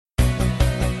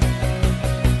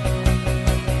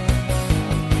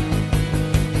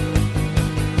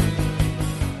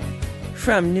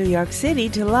From New York City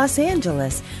to Los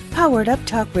Angeles, Powered Up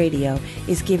Talk Radio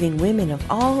is giving women of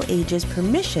all ages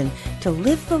permission to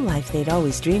live the life they'd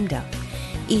always dreamed of.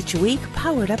 Each week,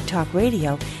 Powered Up Talk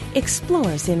Radio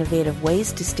explores innovative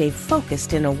ways to stay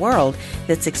focused in a world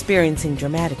that's experiencing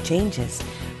dramatic changes.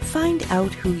 Find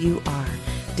out who you are,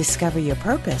 discover your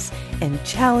purpose, and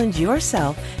challenge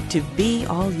yourself to be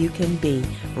all you can be,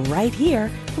 right here,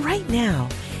 right now.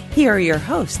 Here are your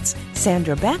hosts,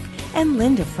 Sandra Beck and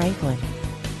Linda Franklin.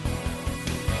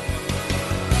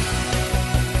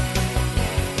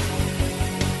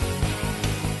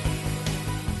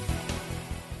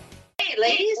 Hey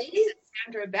ladies, this is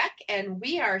Sandra Beck, and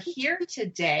we are here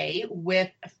today with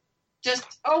just,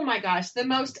 oh my gosh, the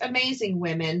most amazing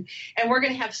women. And we're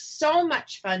going to have so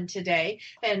much fun today.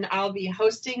 And I'll be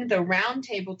hosting the round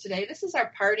table today. This is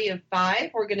our party of five.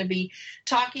 We're going to be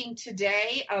talking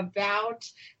today about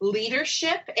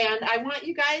leadership. And I want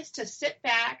you guys to sit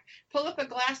back, pull up a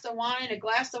glass of wine, a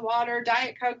glass of water,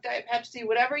 Diet Coke, Diet Pepsi,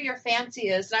 whatever your fancy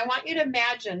is. And I want you to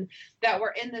imagine that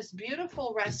we're in this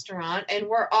beautiful restaurant and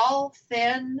we're all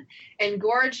thin and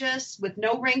gorgeous with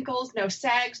no wrinkles, no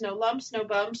sags, no lumps, no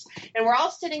bumps. And we're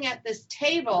all sitting at this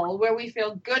table where we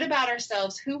feel good about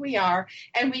ourselves, who we are,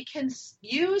 and we can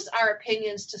use our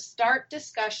opinions to start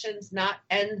discussions, not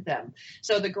end them.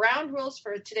 So the ground rules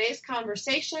for today's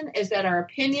conversation is that our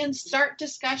opinions start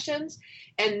discussions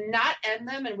and not end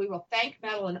them. And we will thank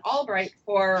Madeleine Albright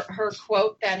for her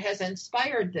quote that has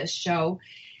inspired this show.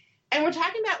 And we're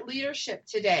talking about leadership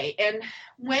today. And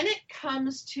when it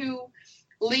comes to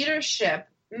leadership,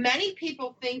 many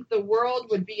people think the world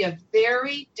would be a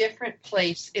very different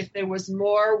place if there was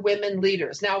more women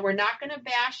leaders. Now, we're not going to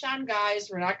bash on guys.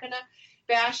 We're not going to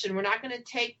bash, and we're not going to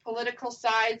take political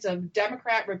sides of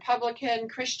Democrat, Republican,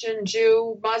 Christian,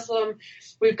 Jew, Muslim.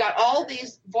 We've got all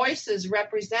these voices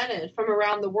represented from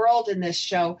around the world in this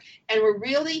show, and we're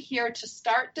really here to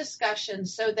start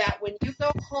discussions so that when you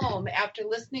go home after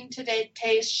listening to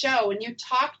today's show and you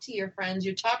talk to your friends,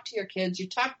 you talk to your kids, you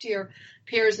talk to your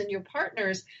peers and your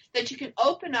partners, that you can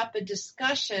open up a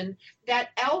discussion that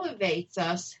elevates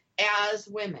us as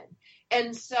women.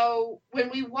 And so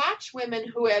when we watch women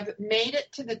who have made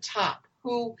it to the top,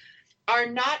 who are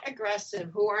not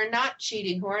aggressive, who are not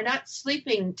cheating, who are not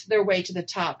sleeping their way to the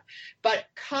top, but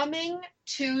coming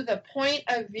to the point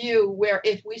of view where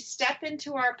if we step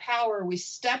into our power, we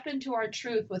step into our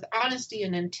truth with honesty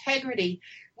and integrity,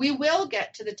 we will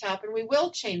get to the top and we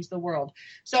will change the world.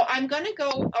 So I'm going to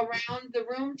go around the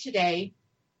room today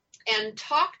and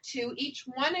talk to each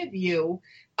one of you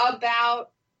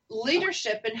about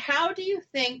leadership and how do you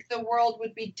think the world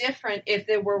would be different if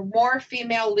there were more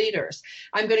female leaders?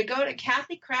 I'm going to go to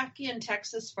Kathy Krafke in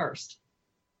Texas first.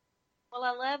 Well,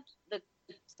 I loved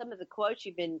some of the quotes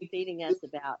you've been feeding us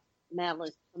about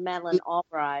Madeleine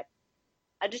Albright.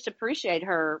 I just appreciate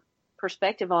her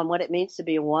perspective on what it means to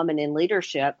be a woman in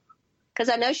leadership, because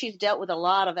I know she's dealt with a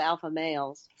lot of alpha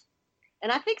males.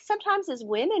 And I think sometimes as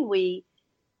women, we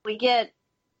get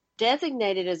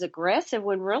designated as aggressive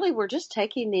when really we're just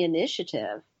taking the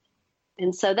initiative.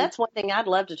 And so that's one thing I'd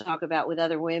love to talk about with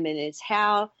other women is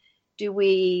how do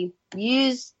we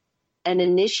use an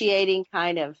initiating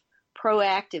kind of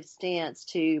proactive stance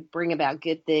to bring about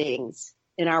good things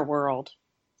in our world.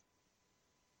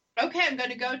 Okay, I'm going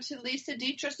to go to Lisa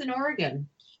Dietrich in Oregon.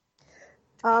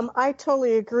 I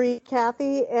totally agree,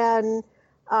 Kathy, and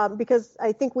because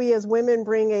I think we as women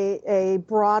bring a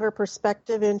broader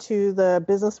perspective into the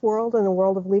business world and the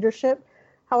world of leadership.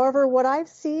 However, what I've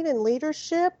seen in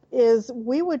leadership is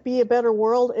we would be a better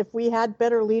world if we had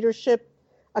better leadership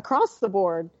across the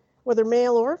board, whether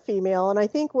male or female. And I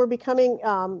think we're coming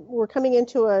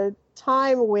into a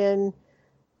time when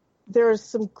there's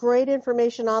some great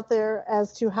information out there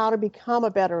as to how to become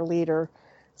a better leader.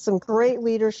 Some great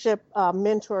leadership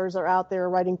mentors are out there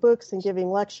writing books and giving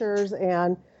lectures,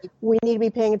 and we need to be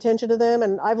paying attention to them.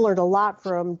 And I've learned a lot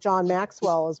from John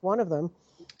Maxwell as one of them.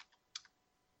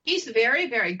 He's very,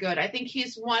 very good. I think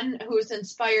he's one who's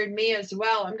inspired me as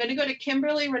well. I'm going to go to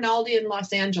Kimberly Rinaldi in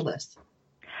Los Angeles.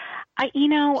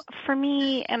 For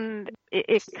me, and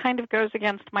it kind of goes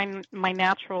against my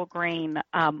natural grain,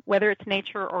 whether it's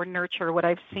nature or nurture, what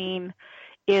I've seen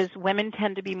is women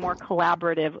tend to be more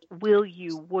collaborative. Will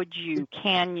you, would you,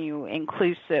 can you,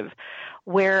 inclusive,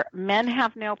 where men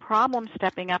have no problem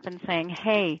stepping up and saying,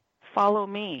 hey, follow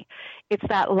me. It's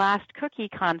that last cookie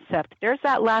concept. There's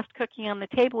that last cookie on the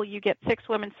table. You get 6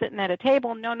 women sitting at a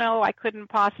table. No, I couldn't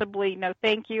possibly. No,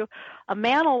 thank you. A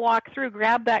man will walk through,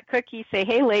 grab that cookie, say,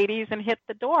 hey, ladies, and hit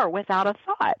the door without a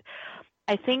thought.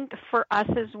 I think for us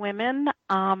as women,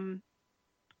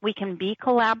 we can be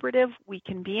collaborative, we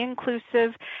can be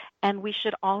inclusive, And we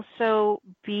should also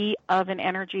be of an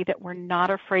energy that we're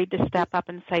not afraid to step up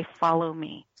and say, follow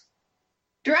me.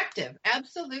 Directive,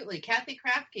 absolutely. Kathy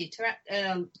Krafke,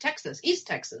 Texas, East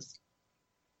Texas.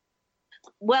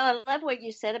 Well, I love what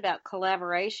you said about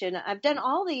collaboration. I've done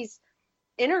all these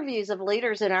interviews of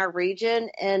leaders in our region,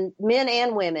 and men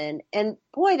and women, and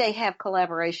boy, they have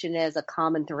collaboration as a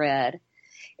common thread.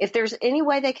 If there's any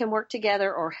way they can work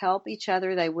together or help each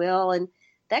other, they will. And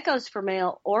that goes for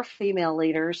male or female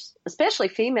leaders, especially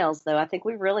females, though. I think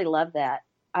we really love that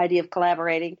idea of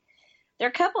collaborating. There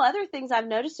are a couple other things I've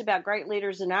noticed about great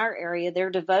leaders in our area. They're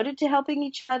devoted to helping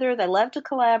each other. They love to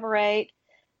collaborate.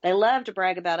 They love to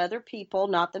brag about other people,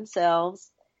 not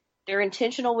themselves. They're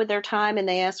intentional with their time, and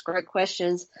they ask great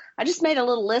questions. I just made a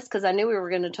little list because I knew we were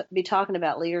going to be talking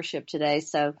about leadership today.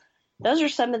 So those are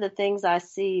some of the things I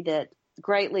see that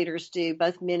great leaders do,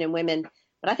 both men and women.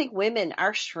 But I think women,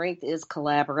 our strength is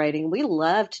collaborating. We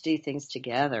love to do things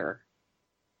together.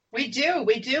 We do,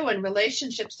 and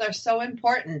relationships are so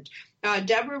important.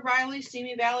 Deborah Riley,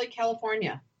 Simi Valley,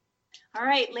 California. All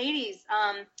right, ladies,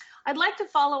 I'd like to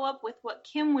follow up with what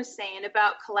Kim was saying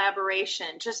about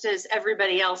collaboration, just as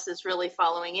everybody else is really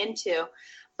following into.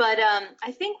 But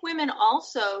I think women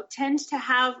also tend to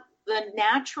have the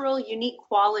natural, unique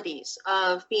qualities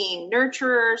of being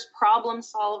nurturers, problem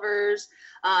solvers,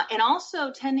 and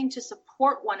also tending to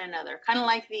support one another, kind of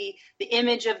like the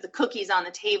image of the cookies on the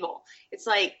table. It's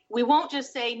like, we won't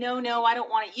just say, no, I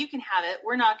don't want it, you can have it.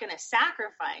 We're not going to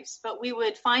sacrifice, but we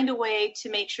would find a way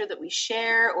to make sure that we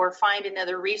share or find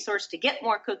another resource to get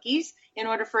more cookies in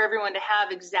order for everyone to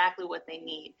have exactly what they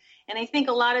need. And I think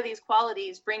a lot of these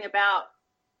qualities bring about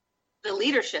the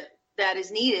leadership that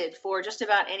is needed for just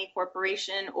about any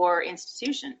corporation or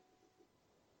institution.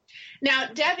 Now,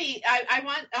 Debbie, I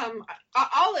want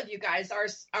all of you guys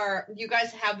you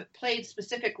guys have played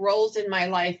specific roles in my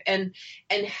life and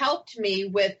helped me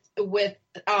with my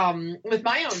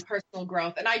own personal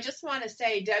growth. And I just want to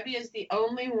say, Debbie is the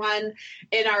only one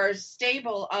in our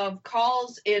stable of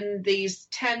calls in these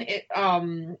 10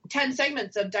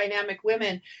 segments of Dynamic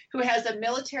Women who has a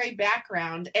military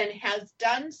background and has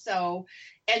done so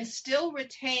and still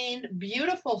retained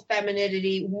beautiful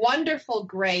femininity, wonderful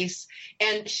grace.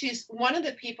 And she's one of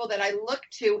the people that I look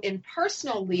to in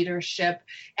personal leadership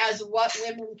as what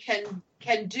women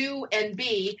can do and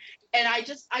be. And I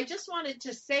just wanted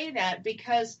to say that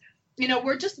because,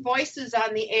 we're just voices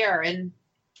on the air, and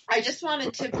I just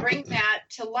wanted to bring that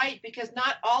to light because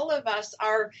not all of us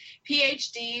are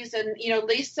PhDs. And,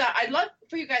 Lisa, I'd love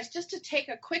for you guys just to take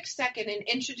a quick second and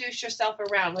introduce yourself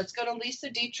around. Let's go to Lisa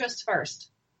Dietrich first.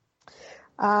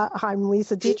 I'm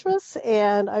Lisa Dietrich,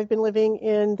 and I've been living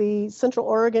in the Central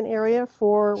Oregon area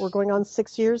we're going on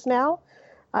 6 years now.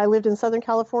 I lived in Southern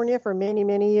California for many,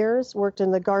 many years, worked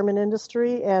in the garment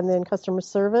industry and then customer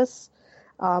service.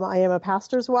 I am a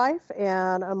pastor's wife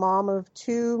and a mom of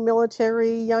 2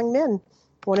 military young men,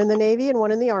 one in the Navy and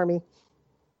one in the Army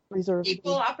Reserve.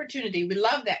 Equal opportunity. We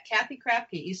love that. Kathy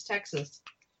Krafke, East Texas.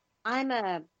 I'm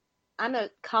a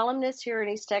columnist here in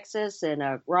East Texas and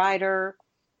a writer.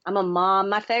 I'm a mom.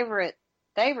 My favorite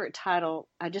title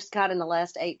I just got in the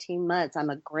last 18 months. I'm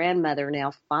a grandmother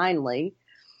now, finally.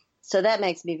 So that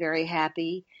makes me very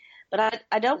happy. But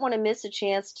I don't want to miss a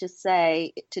chance to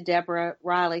say to Deborah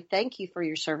Riley, thank you for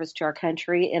your service to our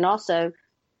country. And also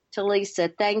to Lisa,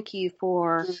 thank you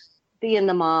for being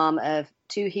the mom of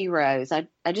 2 heroes. I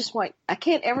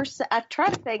can't ever say, I try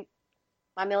to thank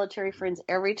my military friends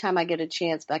every time I get a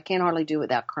chance, but I can't hardly do it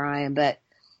without crying. But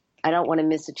I don't want to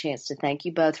miss a chance to thank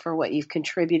you both for what you've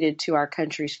contributed to our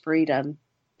country's freedom.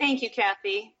 Thank you,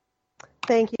 Kathy.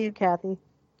 Thank you, Kathy.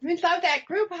 We love that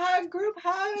group hug.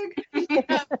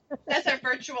 That's our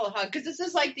virtual hug because this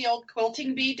is like the old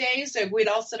quilting bee days. So we'd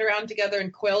all sit around together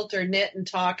and quilt or knit and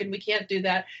talk, and we can't do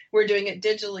that. We're doing it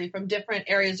digitally from different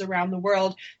areas around the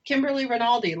world. Kimberly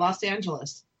Rinaldi, Los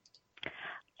Angeles.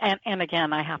 And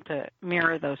again, I have to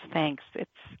mirror those thanks.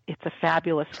 It's a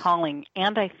fabulous calling,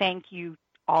 and I thank you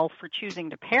all for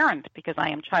choosing to parent because I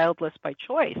am childless by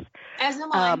choice. As am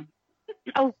I.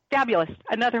 Oh, fabulous.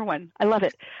 Another one. I love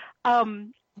it.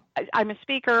 I'm a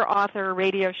speaker, author,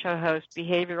 radio show host,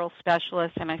 behavioral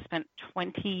specialist, and I spent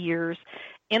 20 years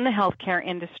in the healthcare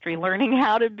industry learning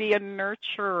how to be a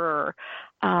nurturer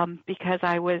because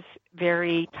I was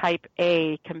very type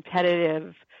A,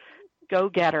 competitive,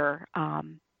 go-getter.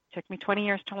 Took me 20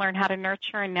 years to learn how to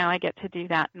nurture, and now I get to do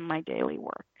that in my daily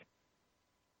work.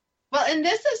 Well, and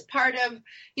this is part of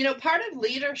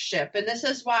leadership. And this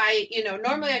is why,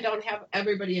 normally I don't have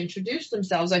everybody introduce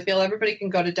themselves. I feel everybody can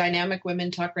go to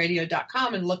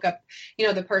dynamicwomentalkradio.com and look up,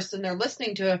 the person they're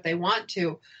listening to if they want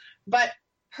to. But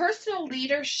personal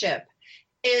leadership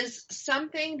is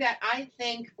something that I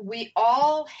think we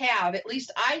all have. At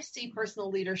least I see personal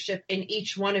leadership in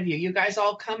each one of you. You guys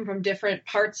all come from different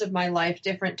parts of my life,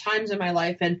 different times in my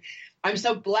life, and I'm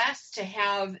so blessed to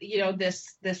have,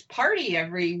 this party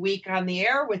every week on the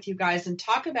air with you guys and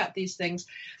talk about these things.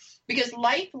 Because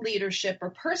life leadership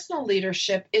or personal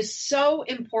leadership is so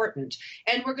important.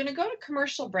 And we're going to go to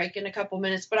commercial break in a couple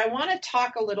minutes, but I want to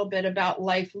talk a little bit about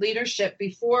life leadership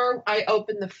before I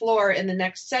open the floor in the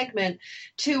next segment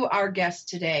to our guest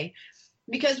today.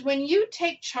 Because when you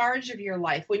take charge of your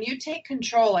life, when you take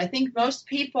control, I think most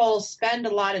people spend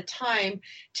a lot of time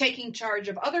taking charge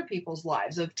of other people's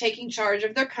lives, of taking charge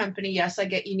of their company. Yes, I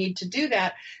get you need to do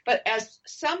that. But as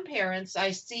some parents,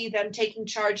 I see them taking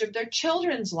charge of their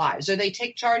children's lives, or they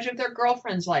take charge of their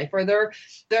girlfriend's life or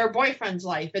their boyfriend's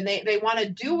life. And they want to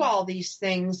do all these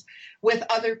things with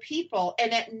other people.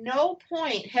 And at no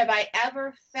point have I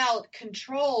ever felt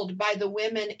controlled by the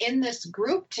women in this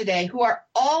group today, who are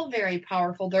all very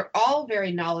powerful. They're all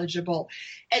very knowledgeable.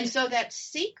 And so that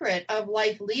secret of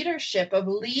life leadership, of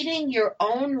leading your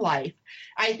own life,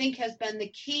 I think has been the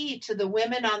key to the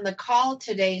women on the call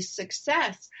today's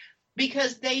success.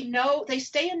 Because they know, they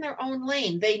stay in their own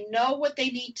lane. They know what they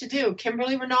need to do.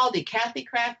 Kimberly Rinaldi, Kathy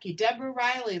Krafke, Deborah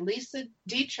Riley, Lisa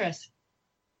Dietrich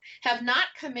have not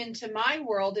come into my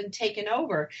world and taken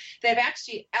over. They've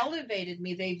actually elevated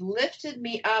me. They've lifted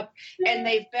me up, and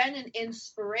they've been an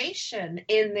inspiration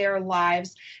in their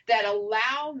lives that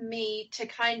allow me to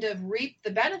kind of reap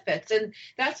the benefits. And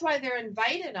that's why they're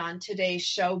invited on today's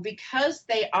show, because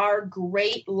they are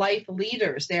great life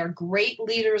leaders. They are great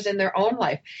leaders in their own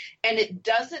life. And it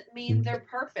doesn't mean they're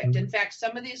perfect. In fact,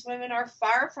 some of these women are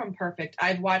far from perfect.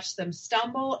 I've watched them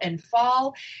stumble and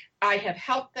fall. I have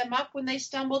helped them up when they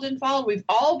stumbled and fall. We've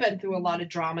all been through a lot of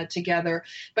drama together,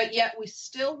 but yet we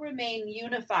still remain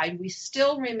unified. We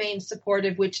still remain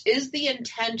supportive, which is the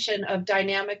intention of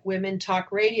Dynamic Women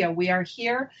Talk Radio. We are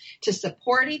here to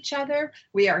support each other.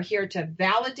 We are here to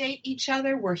validate each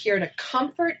other. We're here to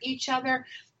comfort each other.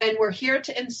 And we're here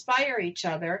to inspire each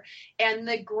other. And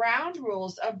the ground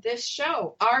rules of this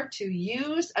show are to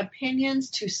use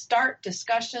opinions to start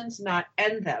discussions, not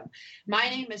end them. My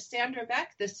name is Sandra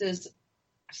Beck.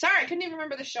 I couldn't even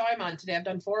remember the show I'm on today. I've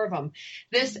done 4 of them.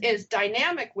 This is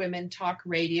Dynamic Women Talk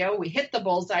Radio. We hit the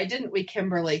bullseye, didn't we,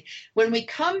 Kimberly? When we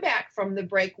come back from the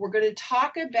break, we're going to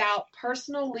talk about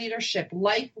personal leadership,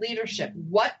 life leadership.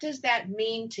 What does that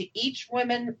mean to each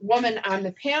woman on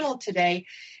the panel today?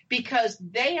 Because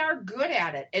they are good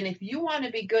at it. And if you want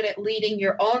to be good at leading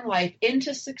your own life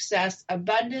into success,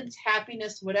 abundance,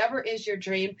 happiness, whatever is your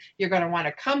dream, you're going to want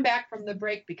to come back from the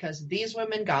break, because these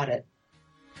women got it.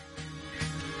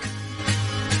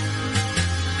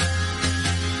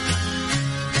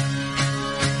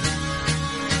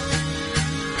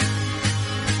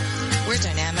 We're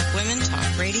Dynamic Women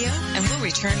Talk Radio, and we'll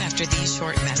return after these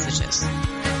short messages.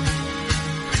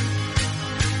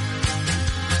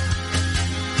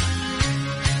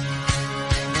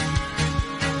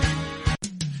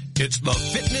 It's the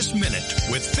Fitness Minute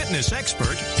with fitness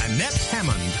expert Annette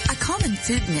Hammond. A common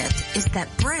food myth is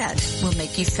that bread will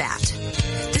make you fat.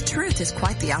 The truth is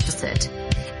quite the opposite.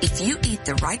 If you eat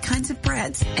the right kinds of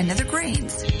breads and other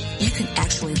grains, you can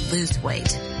actually lose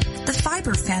weight. The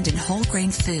fiber found in whole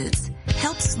grain foods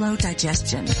helps slow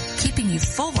digestion, keeping you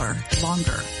fuller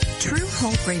longer. True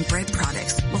whole grain bread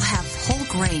products will have whole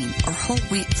grain or whole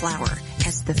wheat flour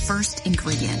as the first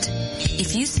ingredient.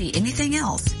 If you see anything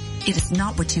else, it is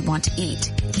not what you want to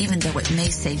eat, even though it may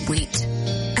say wheat.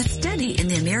 A study in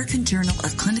the American Journal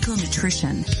of Clinical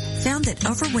Nutrition found that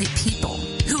overweight people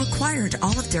who acquired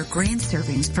all of their grain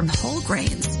servings from whole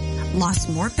grains lost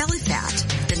more belly fat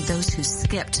than those who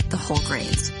skipped the whole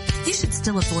grains. You should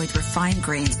still avoid refined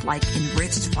grains like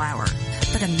enriched flour,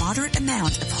 but a moderate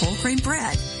amount of whole grain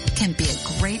bread can be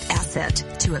a great asset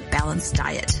to a balanced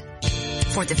diet.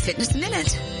 For the Fitness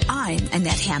Minute, I'm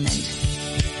Annette Hammond.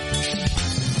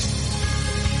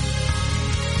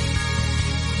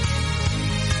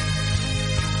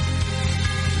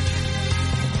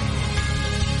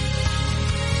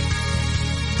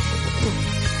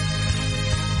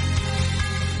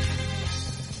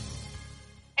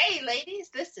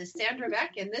 This is Sandra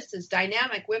Beck, and this is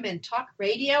Dynamic Women Talk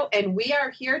Radio, and we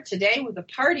are here today with a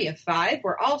party of 5.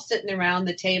 We're all sitting around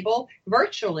the table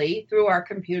virtually through our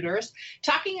computers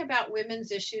talking about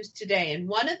women's issues today. And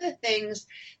one of the things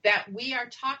that we are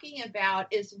talking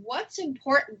about is what's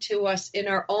important to us in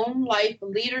our own life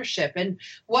leadership and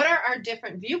what are our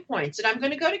different viewpoints. And I'm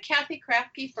going to go to Kathy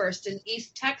Krafke first in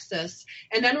East Texas,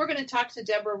 and then we're going to talk to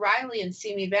Deborah Riley in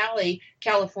Simi Valley,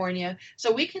 California,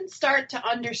 so we can start to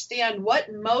understand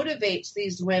what motivates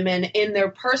these women in their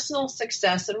personal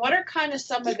success, and what are kind of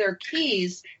some of their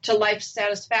keys to life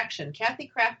satisfaction?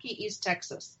 Kathy Krafke, East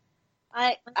Texas.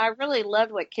 I really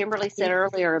loved what Kimberly said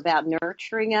earlier about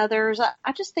nurturing others.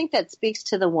 I just think that speaks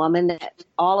to the woman that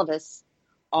all of us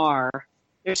are.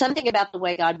 There's something about the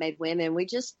way God made women. We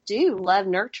just do love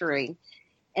nurturing.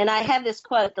 And I have this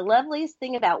quote, the loveliest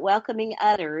thing about welcoming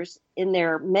others in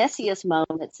their messiest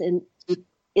moments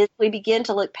is we begin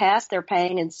to look past their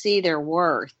pain and see their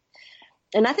worth.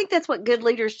 And I think that's what good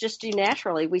leaders just do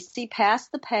naturally. We see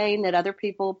past the pain that other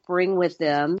people bring with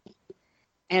them,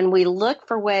 and we look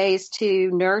for ways to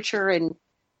nurture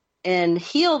and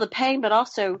heal the pain, but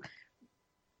also,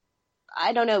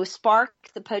 spark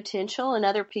the potential in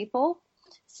other people.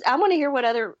 I want to hear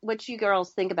what you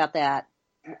girls think about that,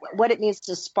 what it means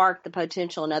to spark the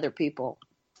potential in other people.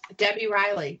 Debbie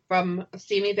Riley from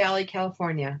Simi Valley,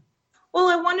 California. Well,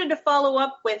 I wanted to follow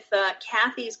up with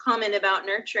Kathy's comment about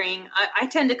nurturing. I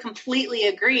tend to completely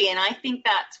agree, and I think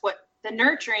that's what the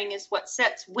nurturing is what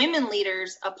sets women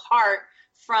leaders apart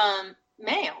from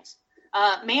males.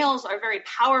 Males are very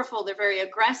powerful, they're very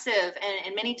aggressive,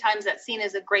 and many times that's seen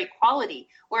as a great quality.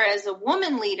 Whereas a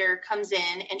woman leader comes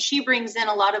in and she brings in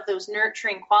a lot of those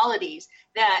nurturing qualities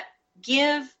that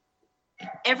give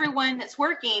everyone that's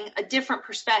working a different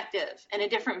perspective and a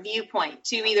different viewpoint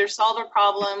to either solve a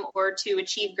problem or to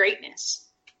achieve greatness.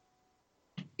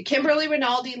 Kimberly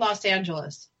Rinaldi, Los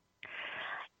Angeles.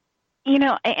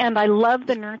 And I love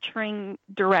the nurturing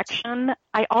direction.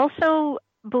 I also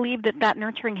believe that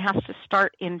nurturing has to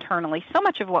start internally. So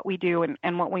much of what we do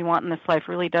and what we want in this life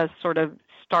really does sort of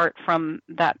start from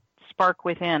that spark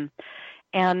within.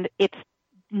 And it's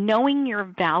knowing your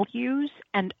values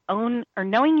and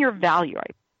knowing your value.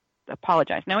 I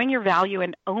apologize. Knowing your value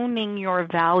and owning your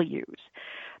values.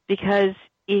 Because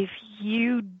if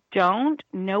you don't,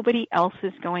 nobody else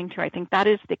is going to. I think that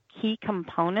is the key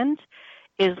component,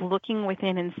 is looking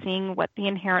within and seeing what the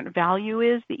inherent value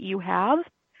is that you have.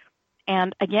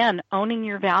 And again, owning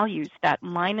your values, that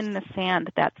line in the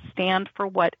sand, that stand for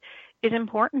what is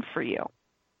important for you.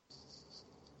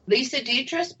 Lisa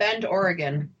Dietrich, Bend,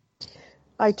 Oregon.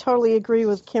 I totally agree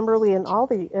with Kimberly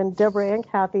and Deborah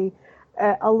and Kathy.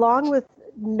 Along with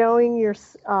owning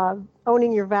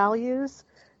your values,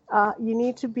 you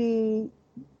need to be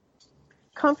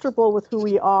comfortable with who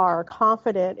we are,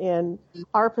 confident in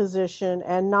our position,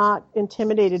 and not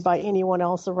intimidated by anyone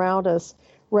else around us.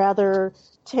 Rather,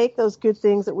 take those good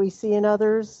things that we see in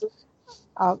others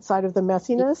outside of the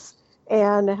messiness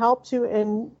and help to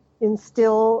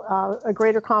instill a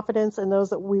greater confidence in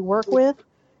those that we work with,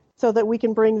 so that we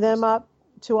can bring them up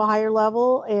to a higher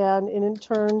level, and in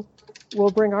turn, we'll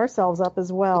bring ourselves up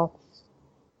as well.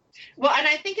 Well, and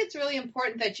I think it's really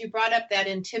important that you brought up that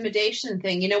intimidation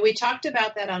thing. We talked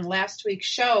about that on last week's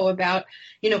show about,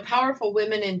 powerful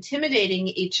women intimidating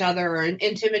each other or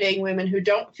intimidating women who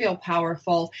don't feel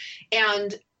powerful.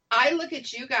 And I look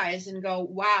at you guys and go,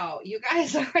 wow, you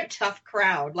guys are a tough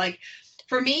crowd. Like,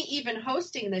 for me, even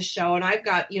hosting this show, and I've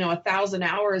got, 1,000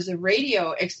 hours of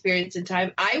radio experience and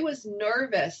time, I was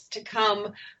nervous to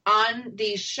come on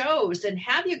these shows and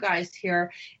have you guys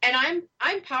here. And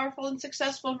I'm powerful and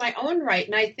successful in my own right.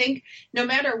 And I think no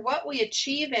matter what we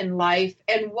achieve in life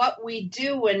and what we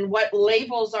do and what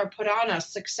labels are put on us,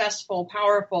 successful,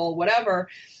 powerful, whatever,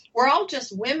 we're all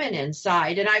just women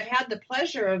inside. And I've had the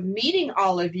pleasure of meeting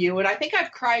all of you. And I think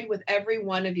I've cried with every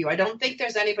one of you. I don't think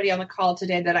there's anybody on the call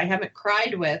today that I haven't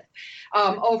cried with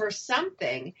over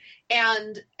something.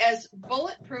 And as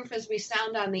bulletproof as we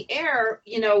sound on the air,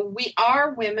 we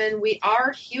are women, we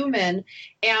are human,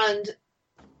 and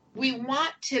we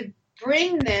want to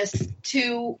bring this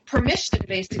to permission,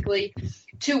 basically,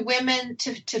 to women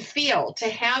to feel, to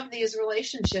have these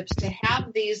relationships, to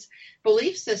have these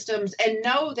belief systems and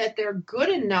know that they're good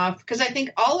enough, because I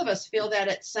think all of us feel that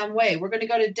at some way. We're going to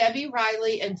go to Debbie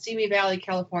Riley in Simi Valley,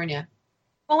 California.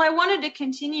 Well, I wanted to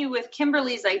continue with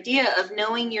Kimberly's idea of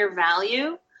knowing your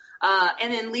value.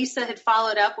 And then Lisa had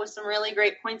followed up with some really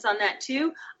great points on that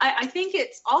too. I think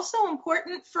it's also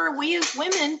important for we as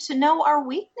women to know our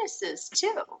weaknesses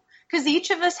too, because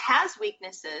each of us has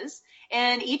weaknesses,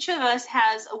 and each of us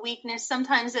has a weakness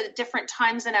sometimes at different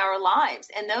times in our lives.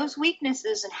 And those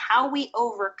weaknesses and how we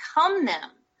overcome them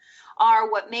are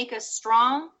what make us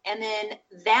strong. And then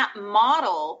that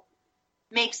model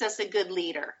makes us a good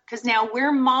leader, because now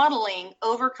we're modeling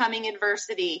overcoming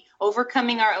adversity,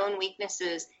 overcoming our own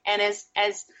weaknesses, and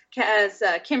as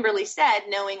Kimberly said,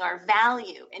 knowing our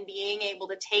value and being able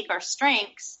to take our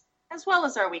strengths as well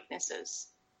as our weaknesses.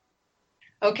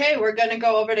 Okay, we're going to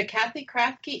go over to Kathy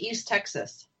Krafke, East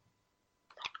Texas.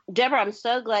 Deborah, I'm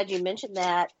so glad you mentioned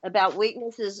that about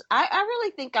weaknesses. I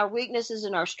really think our weaknesses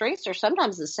and our strengths are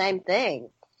sometimes the same thing.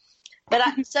 But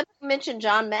somebody mentioned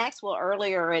John Maxwell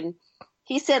earlier, and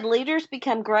he said leaders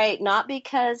become great not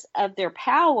because of their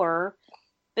power,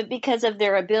 but because of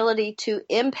their ability to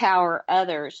empower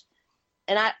others.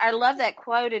 And I love that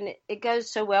quote, and it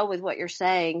goes so well with what you're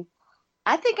saying.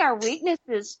 I think our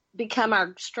weaknesses become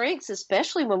our strengths,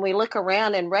 especially when we look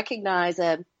around and recognize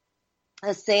a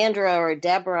Sandra or a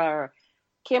Deborah or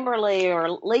Kimberly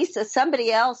or Lisa,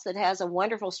 somebody else that has a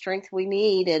wonderful strength we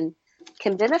need and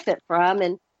can benefit from.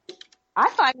 And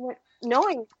I find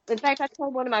knowing, in fact, I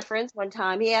told one of my friends one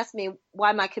time, he asked me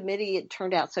why my committee had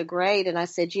turned out so great. And I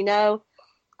said,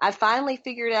 I finally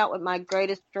figured out what my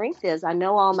greatest strength is. I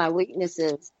know all my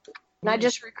weaknesses, and I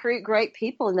just recruit great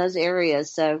people in those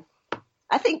areas. So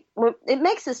I think it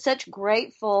makes us such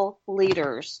grateful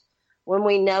leaders when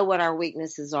we know what our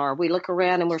weaknesses are. We look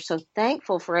around and we're so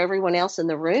thankful for everyone else in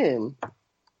the room.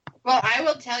 Well, I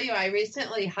will tell you, I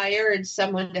recently hired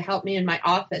someone to help me in my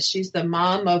office. She's the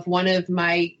mom of one of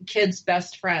my kids'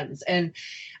 best friends. And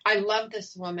I love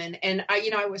this woman. And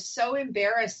I was so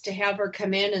embarrassed to have her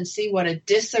come in and see what a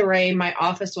disarray my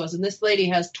office was. And this lady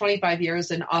has 25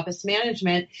 years in office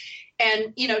management.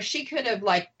 And, she could have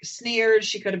sneered.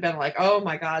 She could have been like, oh,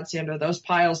 my God, Sandra, those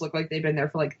piles look like they've been there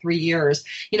for 3 years.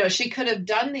 She could have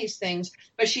done these things,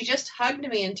 but she just hugged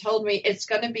me and told me it's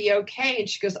going to be okay. And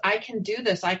she goes, I can do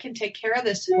this. I can take care of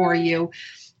this for you.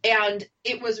 And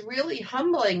it was really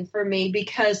humbling for me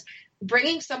because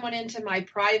bringing someone into my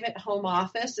private home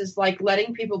office is like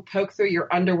letting people poke through your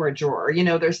underwear drawer.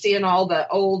 They're seeing all the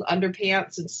old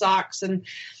underpants and socks and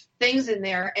things in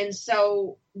there. And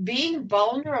so being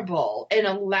vulnerable and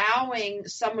allowing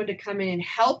someone to come in and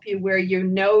help you where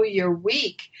you're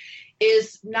weak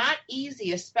is not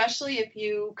easy, especially if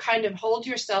you kind of hold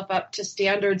yourself up to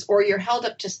standards or you're held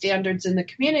up to standards in the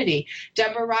community.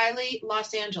 Deborah Riley,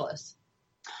 Los Angeles.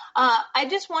 I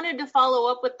just wanted to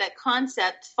follow up with that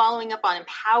concept, following up on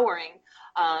empowering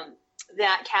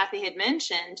that Kathy had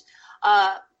mentioned.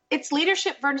 It's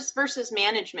leadership versus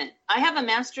management. I have a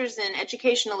master's in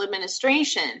educational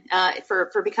administration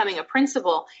for becoming a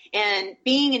principal. And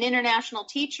being an international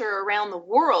teacher around the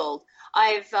world,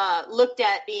 I've looked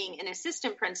at being an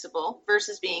assistant principal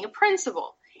versus being a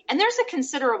principal. And there's a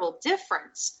considerable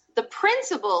difference. The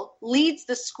principal leads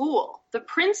the school. The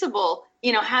principal,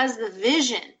 has the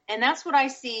vision. And that's what I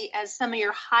see as some of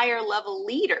your higher level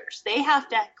leaders. They have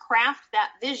to craft that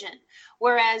vision,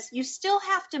 whereas you still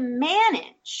have to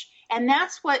manage. And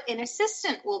that's what an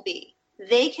assistant will be.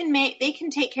 They can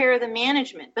take care of the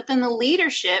management, but then the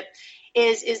leadership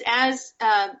is as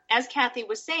Kathy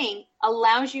was saying,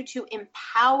 allows you to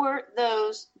empower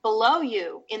those below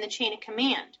you in the chain of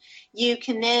command. You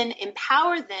can then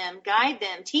empower them, guide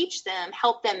them, teach them,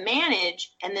 help them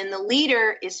manage, and then the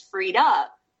leader is freed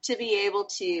up to be able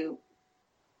to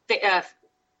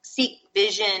seek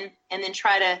vision and then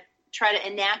try to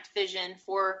enact vision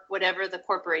for whatever the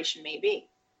corporation may be.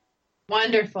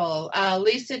 Wonderful.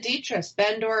 Lisa Dietrich,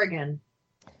 Bend, Oregon.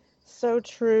 So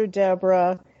true,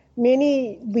 Deborah.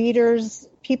 Many leaders,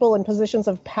 people in positions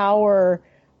of power,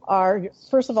 are,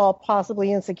 first of all,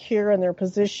 possibly insecure in their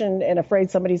position and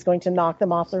afraid somebody's going to knock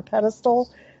them off their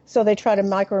pedestal. So they try to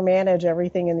micromanage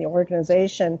everything in the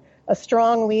organization. A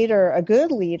strong leader, a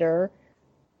good leader,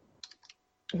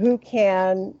 who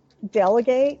can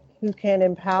delegate, who can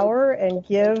empower and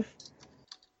give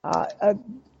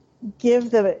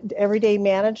the everyday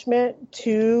management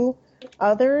to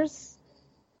others,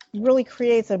 really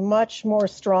creates a much more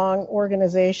strong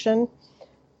organization.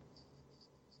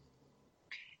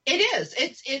 It is.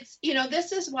 It's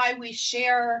this is why we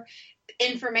share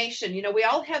information. We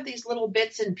all have these little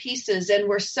bits and pieces, and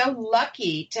we're so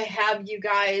lucky to have you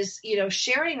guys,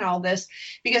 sharing all this,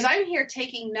 because I'm here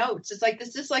taking notes. It's like,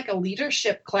 this is like a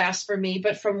leadership class for me,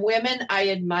 but from women I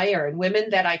admire and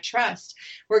women that I trust.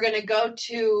 We're going to go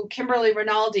to Kimberly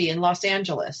Rinaldi in Los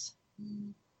Angeles.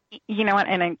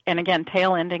 And again,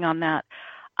 tail ending on that,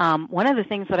 one of the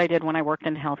things that I did when I worked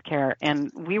in healthcare,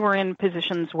 and we were in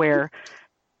positions where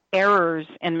errors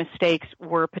and mistakes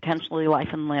were potentially life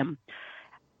and limb.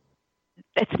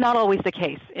 It's not always the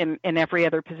case in every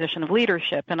other position of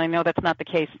leadership, and I know that's not the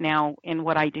case now in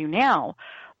what I do now,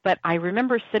 but I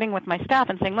remember sitting with my staff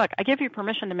and saying, look, I give you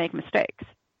permission to make mistakes.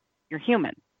 You're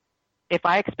human. If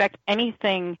I expect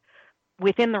anything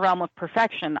within the realm of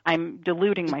perfection, I'm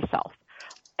deluding myself.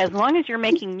 As long as you're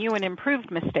making new and improved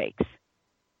mistakes,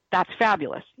 that's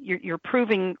fabulous. You're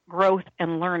proving growth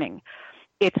and learning.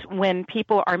 It's when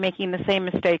people are making the same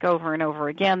mistake over and over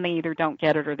again, they either don't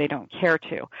get it or they don't care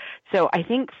to. So I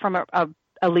think from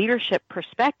a a leadership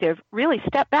perspective, really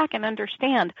step back and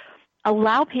understand.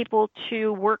 Allow people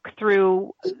to work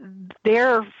through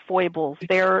their foibles,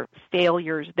 their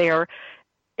failures, their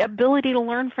ability to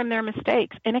learn from their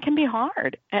mistakes. And it can be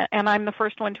hard. And I'm the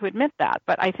first one to admit that.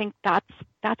 But I think that's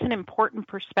an important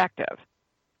perspective.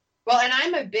 Well, and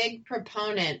I'm a big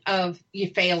proponent of you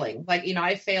failing. Like,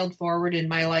 I failed forward in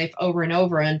my life over and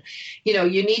over. And,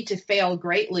 you need to fail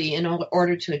greatly in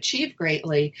order to achieve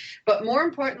greatly. But more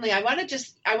importantly, I want to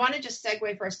just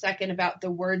segue for a second about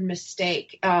the word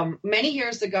mistake. Many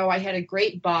years ago, I had a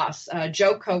great boss,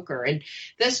 Joe Coker, and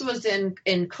this was in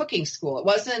cooking school. It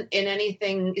wasn't in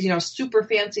anything, super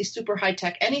fancy, super high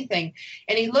tech, anything.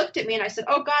 And he looked at me and I said,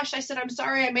 oh gosh, I'm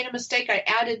sorry, I made a mistake. I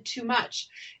added too much,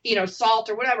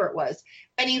 salt or whatever it was.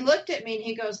 And he looked at me and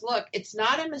he goes, look, it's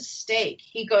not a mistake.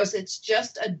 He goes, it's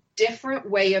just a different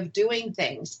way of doing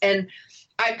things. And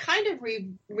I kind of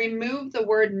removed the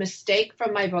word mistake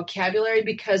from my vocabulary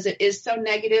because it is so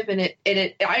negative, and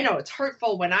I know it's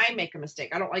hurtful when I make a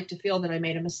mistake. I don't like to feel that I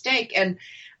made a mistake. And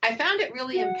I found it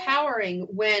really empowering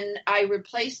when I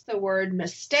replaced the word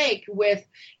mistake with,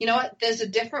 there's a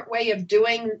different way of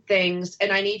doing things,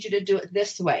 and I need you to do it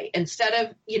this way instead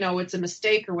of, it's a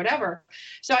mistake or whatever.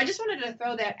 So I just wanted to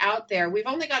throw that out there. We've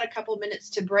only got a couple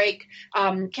minutes to break.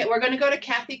 We're going to go to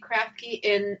Kathy Krafke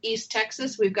in East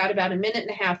Texas. We've got about a minute and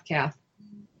a half, Kath.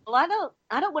 Well,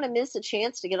 I don't want to miss a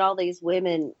chance to get all these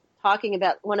women talking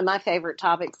about one of my favorite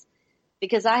topics,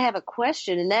 because I have a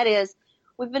question, and that is,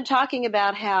 we've been talking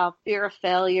about how fear of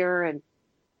failure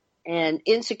and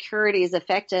insecurities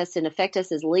affect us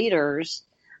as leaders.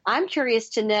 I'm curious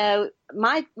to know,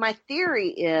 my theory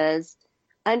is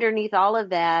underneath all of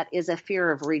that is a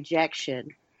fear of rejection,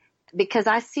 because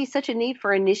I see such a need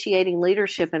for initiating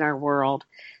leadership in our world.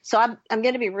 So I'm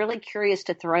going to be really curious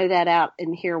to throw that out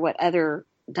and hear what other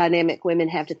dynamic women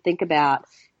have to think about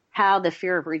how the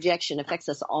fear of rejection affects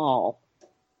us all.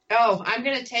 Oh, I'm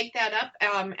going to take that up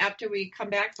after we come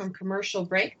back from commercial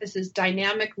break. This is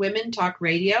Dynamic Women Talk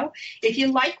Radio. If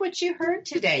you like what you heard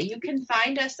today, you can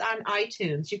find us on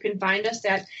iTunes. You can find us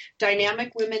at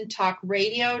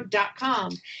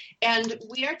dynamicwomentalkradio.com. And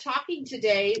we are talking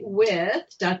today with,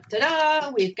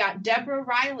 we've got Deborah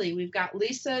Riley, we've got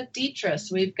Lisa Dietrich,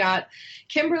 we've got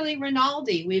Kimberly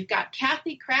Rinaldi, we've got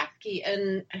Kathy Krafke,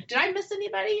 and did I miss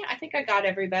anybody? I think I got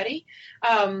everybody.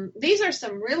 These are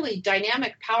some really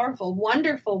dynamic, powerful,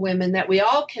 wonderful women that we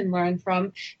all can learn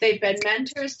from. They've been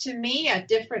mentors to me at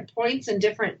different points in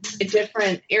different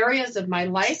areas of my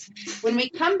life. When we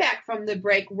come back from the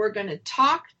break, we're going to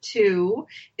talk to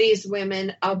these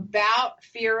women about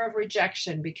fear of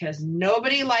rejection, because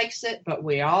nobody likes it, but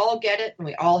we all get it and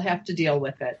we all have to deal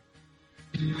with it.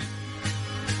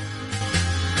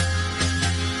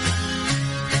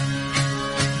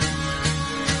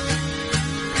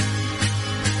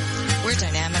 We're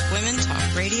Dynamic Women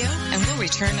Talk Radio, and we'll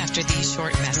return after these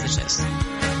short messages.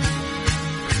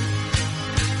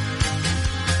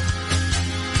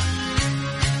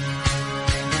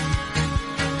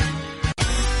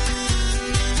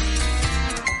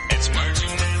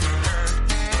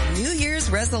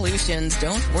 Resolutions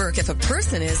don't work if a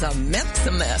person is a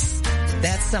mess.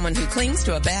 That's someone who clings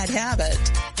to a bad habit.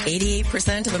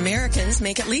 88% of Americans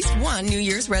make at least one New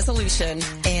Year's resolution,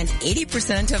 and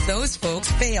 80% of those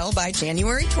folks fail by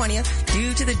January 20th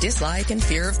due to the dislike and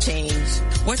fear of change.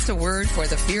 What's the word for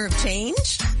the fear of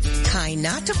change?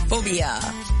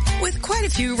 Kinetophobia. With quite a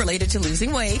few related to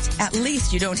losing weight, at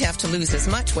least you don't have to lose as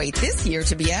much weight this year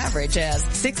to be average, as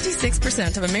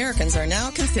 66% of Americans are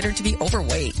now considered to be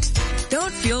overweight.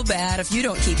 Don't feel bad if you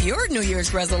don't keep your New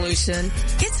Year's resolution.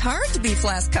 It's hard to be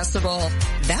flascussable.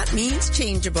 That means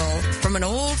changeable, from an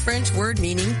old French word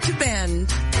meaning to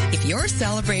bend. If you're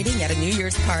celebrating at a New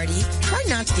Year's party, try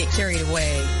not to get carried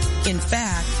away. In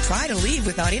fact, try to leave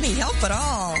without any help at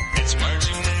all. It's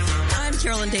I'm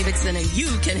Carolyn Davidson, and you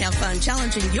can have fun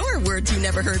challenging your words you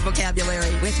never heard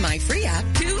vocabulary with my free app,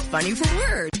 Too Funny for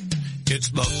Words. It's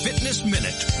the Fitness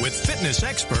Minute with fitness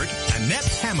expert Annette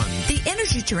Hammond. The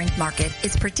energy drink market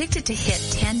is predicted to hit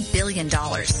 $10 billion.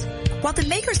 While the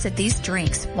makers of these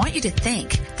drinks want you to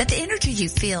think that the energy you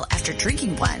feel after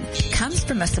drinking one comes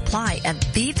from a supply of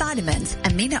B vitamins,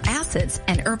 amino acids,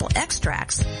 and herbal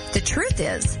extracts, the truth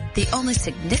is the only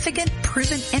significant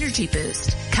proven energy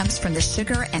boost comes from the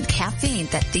sugar and caffeine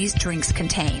that these drinks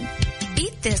contain.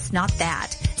 Eat this, not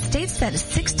that. states that a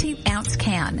 16-ounce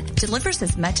can delivers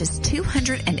as much as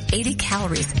 280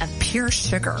 calories of pure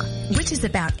sugar, which is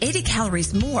about 80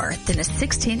 calories more than a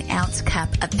 16-ounce cup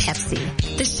of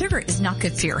Pepsi. The sugar is not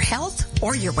good for your health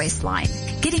or your waistline.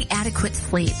 Getting adequate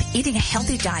sleep, eating a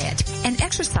healthy diet, and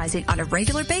exercising on a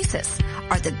regular basis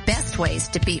are the best ways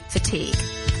to beat fatigue.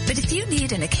 But if you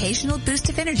need an occasional boost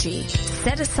of energy,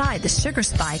 set aside the sugar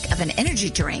spike of an energy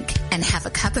drink and have a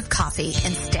cup of coffee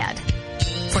instead.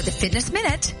 For the Fitness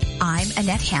Minute, I'm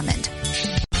Annette Hammond.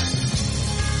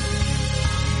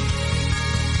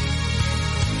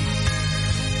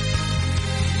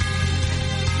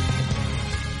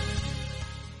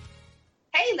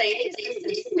 Hey, ladies,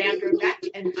 this is Sandra Beck,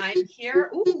 and I'm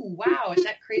here. Ooh, wow, is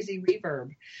that crazy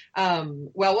reverb?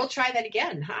 Well, we'll try that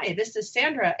again. Hi, this is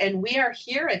Sandra, and we are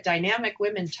here at Dynamic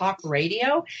Women Talk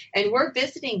Radio, and we're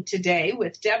visiting today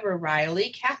with Deborah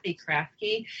Riley, Kathy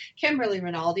Krafke, Kimberly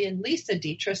Rinaldi, and Lisa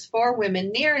Dietrich, four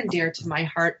women near and dear to my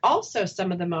heart, also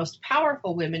some of the most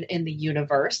powerful women in the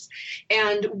universe.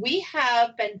 And we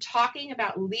have been talking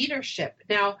about leadership.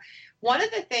 Now, one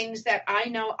of the things that I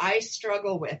know I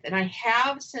struggle with, and I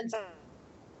have since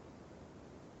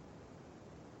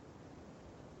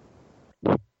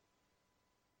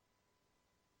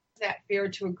that fear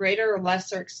to a greater or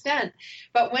lesser extent.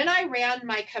 But when I ran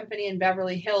my company in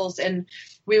Beverly Hills and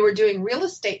we were doing real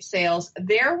estate sales,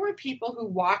 there were people who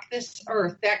walk this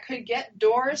earth that could get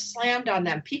doors slammed on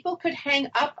them. People could hang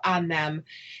up on them,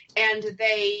 and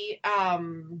they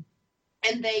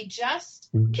just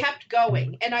kept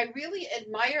going. And I really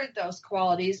admired those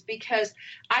qualities because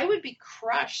I would be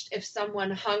crushed if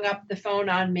someone hung up the phone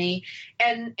on me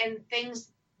and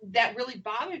things that really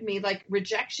bothered me, like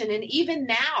rejection. And even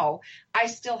now, I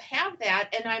still have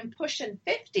that, and I'm pushing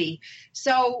 50.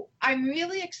 So I'm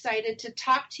really excited to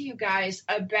talk to you guys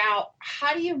about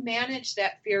how do you manage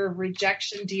that fear of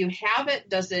rejection? Do you have it?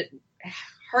 Does it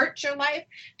hurt your life?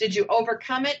 Did you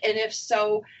overcome it? And if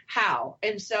so, how?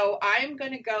 And so I'm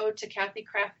going to go to Kathy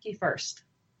Krafke first.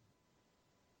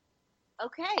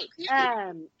 Okay.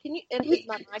 Can you, is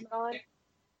my mic on?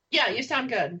 Yeah, you sound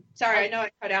good. Sorry, I know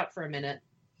I cut out for a minute.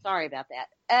 Sorry about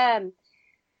that.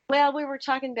 Well, we were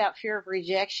talking about fear of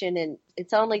rejection, and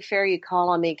it's only fair you call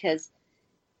on me because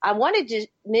I wanted to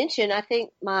mention, I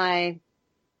think my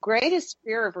greatest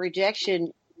fear of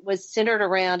rejection was centered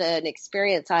around an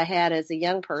experience I had as a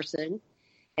young person.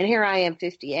 And here I am,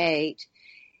 58.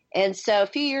 And so a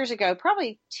few years ago,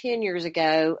 probably 10 years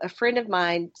ago, a friend of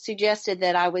mine suggested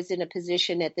that I was in a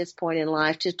position at this point in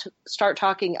life to start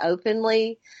talking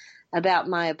openly about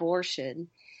my abortion.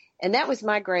 And that was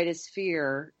my greatest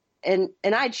fear. And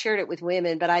I'd shared it with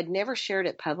women, but I'd never shared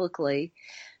it publicly.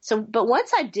 So, but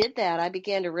once I did that, I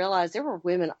began to realize there were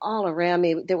women all around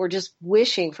me that were just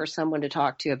wishing for someone to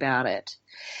talk to about it.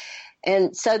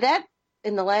 And so that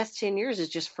in the last 10 years has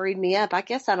just freed me up. I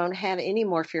guess I don't have any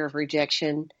more fear of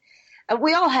rejection.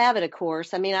 We all have it, of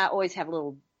course. I mean, I always have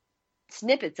little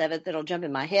snippets of it that'll jump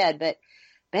in my head, but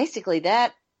basically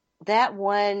that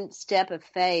one step of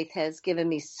faith has given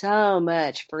me so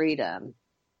much freedom.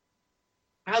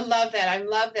 I love that. I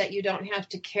love that you don't have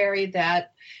to carry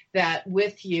that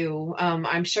with you.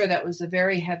 I'm sure that was a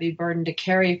very heavy burden to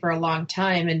carry for a long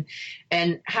time.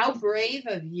 And how brave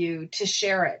of you to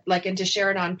share it, and to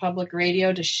share it on public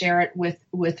radio, to share it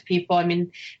with people. I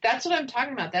mean, that's what I'm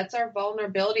talking about. That's our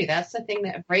vulnerability. That's the thing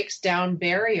that breaks down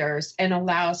barriers and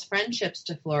allows friendships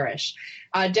to flourish.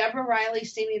 Deborah Riley,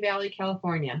 Simi Valley,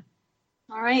 California.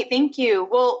 All right. Thank you.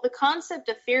 Well, the concept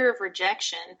of fear of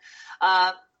rejection,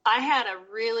 I had a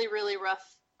really, really rough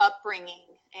upbringing,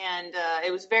 and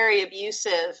it was very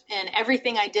abusive, and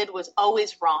everything I did was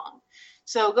always wrong.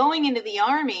 So going into the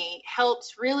Army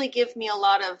helped really give me a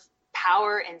lot of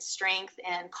power and strength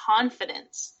and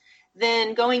confidence.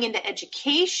 Then going into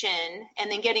education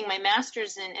and then getting my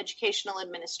master's in educational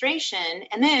administration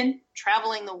and then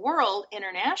traveling the world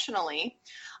internationally,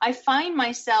 I find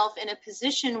myself in a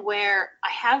position where I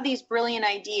have these brilliant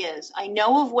ideas. I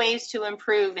know of ways to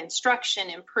improve instruction,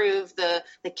 improve the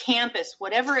campus,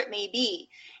 whatever it may be.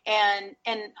 And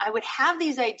I would have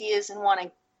these ideas and want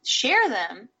to share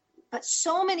them, but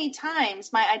so many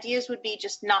times my ideas would be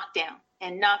just knocked down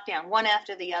one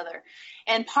after the other.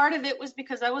 And part of it was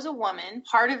because I was a woman,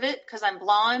 part of it because I'm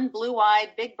blonde,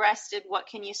 blue-eyed, big-breasted, what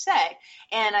can you say?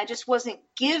 And I just wasn't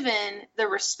given the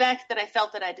respect that I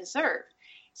felt that I deserved.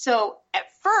 So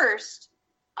at first,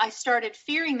 I started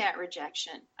fearing that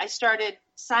rejection. I started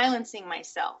silencing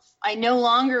myself. I no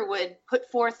longer would put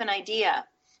forth an idea.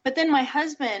 But then my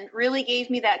husband really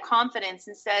gave me that confidence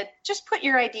and said, just put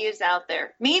your ideas out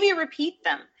there, maybe repeat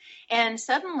them. And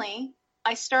suddenly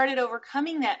I started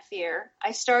overcoming that fear.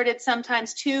 I started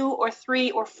sometimes 2 or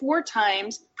 3 or 4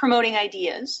 times promoting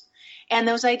ideas. And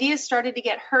those ideas started to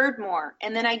get heard more.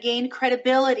 And then I gained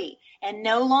credibility. And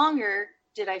no longer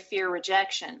did I fear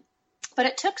rejection. But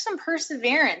it took some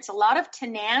perseverance, a lot of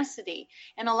tenacity,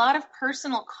 and a lot of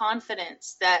personal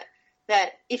confidence that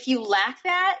if you lack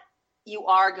that, you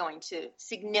are going to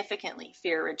significantly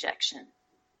fear rejection.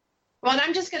 Well, and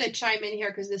I'm just going to chime in here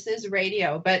because this is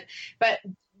radio, but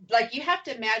like you have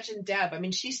to imagine Deb. I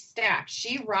mean, she's stacked.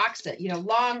 She rocks it.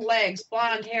 Long legs,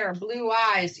 blonde hair, blue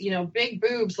eyes. Big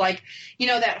boobs. Like,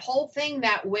 that whole thing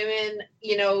that women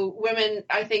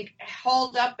I think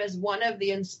hold up as one of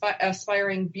the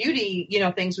aspiring beauty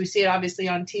things. We see it obviously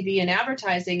on TV and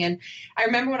advertising. And I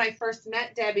remember when I first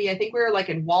met Debbie, I think we were like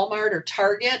in Walmart or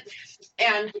Target,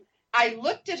 and I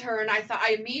looked at her and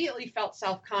I immediately felt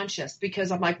self-conscious because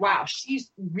I'm like, wow,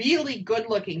 she's really good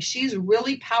looking. She's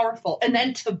really powerful. And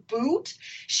then to boot,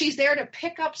 she's there to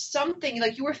pick up something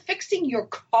like you were fixing your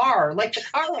car, like the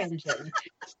car engine.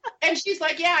 And she's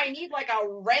like, yeah, I need like a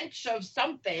wrench of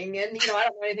something. And, I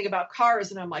don't know anything about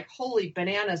cars. And I'm like, holy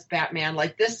bananas, Batman,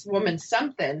 like this woman's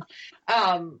something.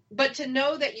 But to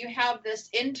know that you have this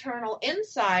internal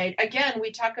insight, again,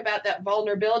 we talk about that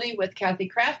vulnerability with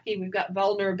Kathy Krafke. We've got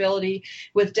vulnerability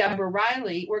with Deborah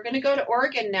Riley. We're going to go to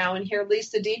Oregon now and hear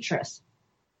Lisa Dietrich.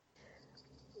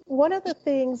 One of the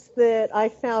things that I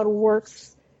found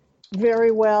works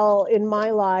very well in my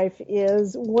life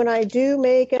is when I do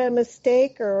make a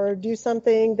mistake or do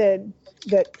something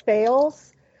that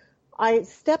fails, I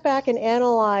step back and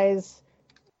analyze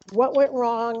what went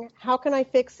wrong, how can I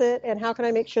fix it, and how can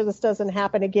I make sure this doesn't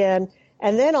happen again.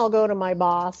 And then I'll go to my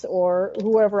boss or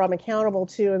whoever I'm accountable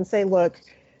to and say, look,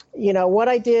 what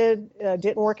I did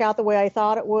didn't work out the way I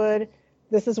thought it would.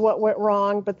 This is what went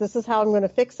wrong, but this is how I'm going to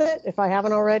fix it if I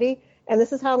haven't already. And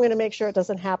this is how I'm going to make sure it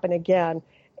doesn't happen again.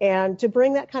 And to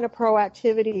bring that kind of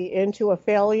proactivity into a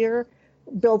failure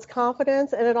builds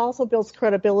confidence, and it also builds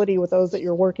credibility with those that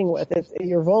you're working with.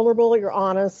 You're vulnerable, you're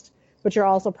honest, but you're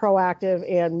also proactive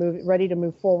and ready to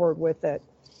move forward with it.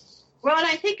 Well, and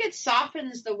I think it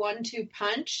softens the 1-2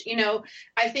 punch.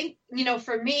 I think,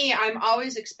 for me, I'm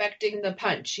always expecting the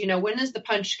punch. When is the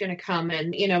punch going to come?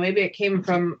 And, maybe it came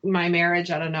from my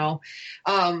marriage. I don't know.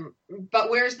 But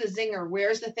where's the zinger?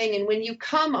 Where's the thing? And when you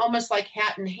come almost like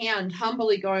hat in hand,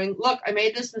 humbly going, look, I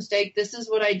made this mistake. This is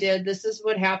what I did. This is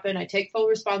what happened. I take full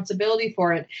responsibility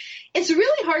for it. It's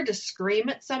really hard to scream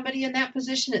at somebody in that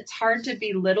position. It's hard to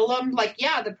belittle them. Like,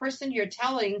 yeah, the person you're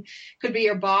telling could be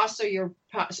your boss or your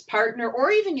partner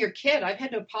or even your kid. I've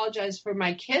had to apologize for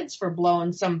my kids for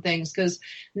blowing some things because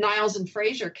Niles and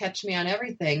Frazier catch me on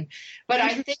everything. But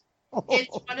I think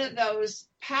it's one of those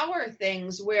power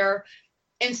things where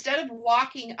instead of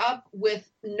walking up with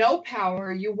no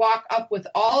power, you walk up with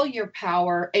all your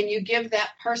power and you give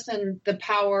that person the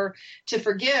power to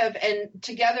forgive. And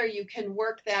together you can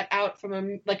work that out from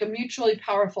a mutually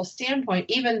powerful standpoint,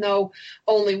 even though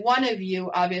only one of you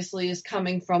obviously is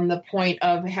coming from the point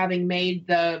of having made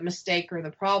the mistake or the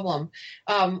problem.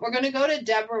 We're going to go to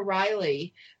Deborah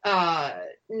Riley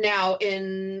now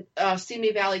in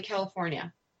Simi Valley,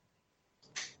 California.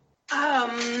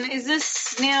 Is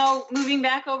this now moving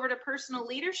back over to personal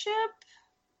leadership?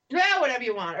 Yeah, whatever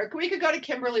you want. Or we could go to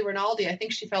Kimberly Rinaldi. I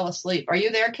think she fell asleep. Are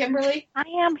you there, Kimberly? I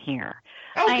am here.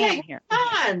 Okay, I am here.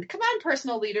 Come on,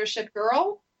 personal leadership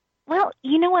girl. Well,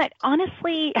 you know what?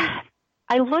 Honestly,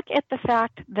 I look at the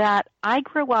fact that I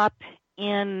grew up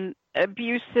in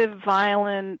abusive,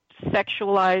 violent,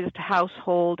 sexualized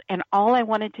household, and all I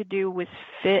wanted to do was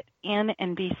fit in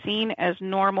and be seen as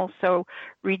normal, so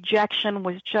rejection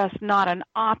was just not an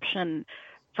option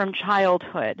from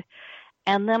childhood.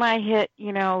 And then I hit,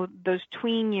 those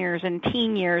tween years and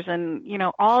teen years, and,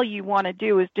 all you want to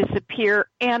do is disappear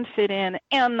and fit in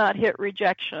and not hit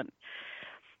rejection.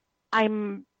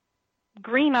 I'm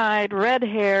green-eyed,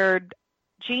 red-haired,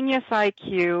 genius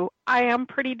IQ. I am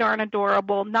pretty darn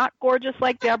adorable. Not gorgeous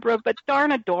like Deborah, but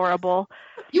darn adorable.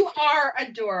 You are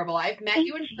adorable. I've met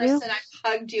you in person. I've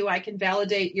hugged you. I can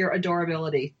validate your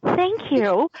adorability. Thank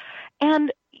you.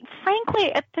 And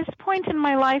frankly, at this point in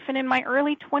my life and in my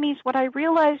early 20s, what I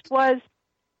realized was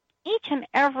each and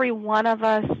every one of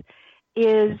us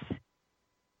is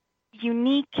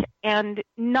unique and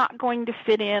not going to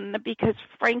fit in because,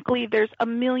 frankly, there's a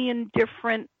million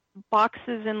different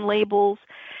boxes and labels.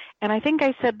 And I think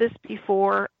I said this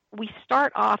before. We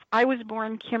start off, I was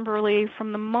born Kimberly.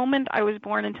 From the moment I was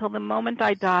born until the moment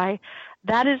I die,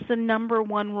 that is the number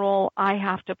one role I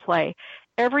have to play.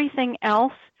 Everything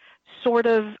else sort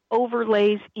of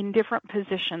overlays in different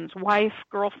positions: wife,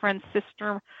 girlfriend,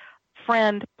 sister,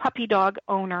 friend, puppy dog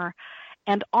owner.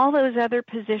 And all those other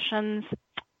positions,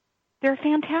 they're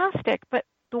fantastic. But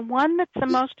the one that's the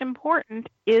most important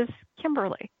is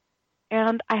Kimberly.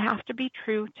 And I have to be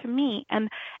true to me. And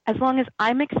as long as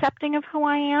I'm accepting of who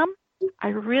I am, I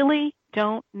really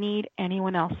don't need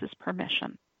anyone else's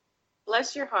permission.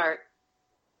 Bless your heart.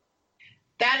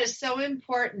 That is so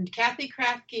important. Kathy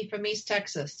Kraftke from East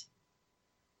Texas.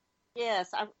 Yes,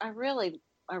 I really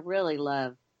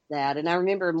love that. And I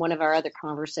remember in one of our other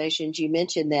conversations, you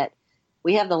mentioned that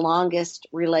we have the longest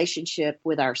relationship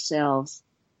with ourselves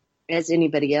as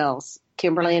anybody else.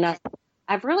 Kimberly and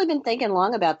I've really been thinking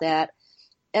long about that.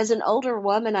 As an older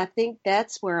woman, I think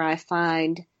that's where I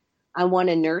find I want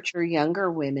to nurture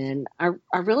younger women.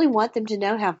 I really want them to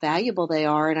know how valuable they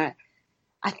are. And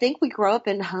I think we grow up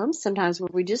in homes sometimes where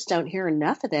we just don't hear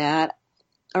enough of that.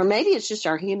 Or maybe it's just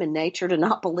our human nature to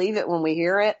not believe it when we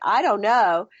hear it. I don't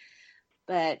know.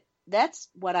 But that's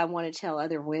what I want to tell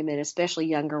other women, especially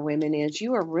younger women, is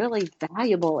you are really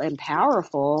valuable and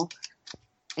powerful.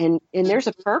 And there's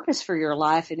a purpose for your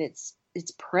life, and it's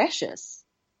precious.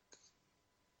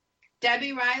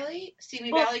 Debbie Riley,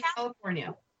 Simi Valley,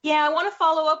 California. Yeah, I want to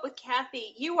follow up with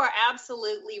Kathy. You are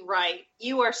absolutely right.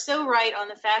 You are so right on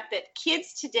the fact that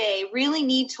kids today really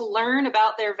need to learn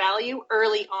about their value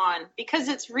early on, because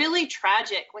it's really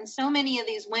tragic when so many of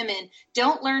these women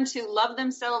don't learn to love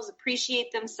themselves,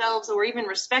 appreciate themselves, or even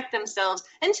respect themselves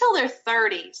until their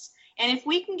 30s. And if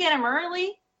we can get them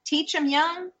early, teach them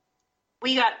young,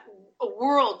 we got a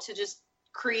world to just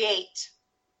create.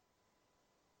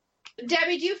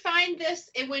 Debbie, do you find this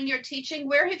when you're teaching?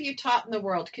 Where have you taught in the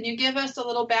world? Can you give us a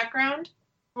little background?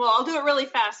 Well, I'll do it really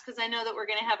fast because I know that we're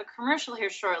going to have a commercial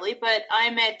here shortly, but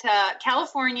I'm at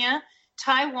California,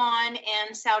 Taiwan,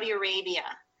 and Saudi Arabia.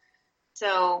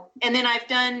 So, and then I've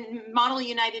done Model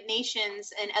United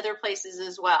Nations and other places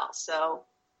as well. So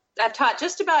I've taught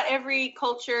just about every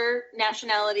culture,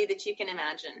 nationality that you can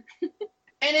imagine.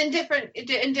 And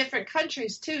in different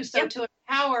countries too. So to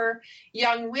empower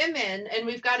young women, and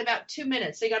we've got about 2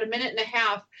 minutes. So you got a minute and a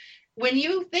half. When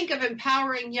you think of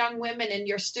empowering young women and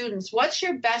your students, what's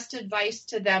your best advice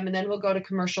to them? And then we'll go to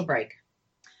commercial break.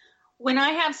 When I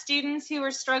have students who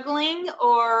are struggling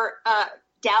or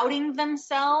doubting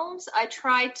themselves, I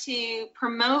try to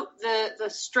promote the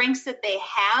strengths that they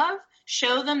have,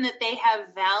 show them that they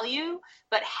have value,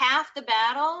 but half the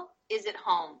battle is at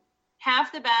home.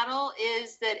 Half the battle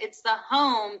is that it's the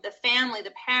home, the family,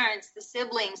 the parents, the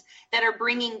siblings that are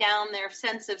bringing down their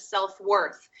sense of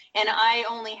self-worth. And I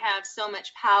only have so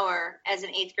much power as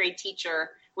an 8th grade teacher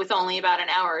with only about an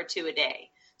hour or two a day.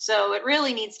 So it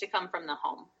really needs to come from the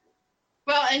home.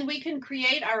 Well, and we can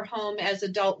create our home as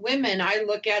adult women. I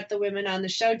look at the women on the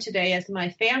show today as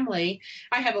my family.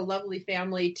 I have a lovely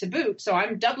family to boot, so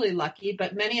I'm doubly lucky,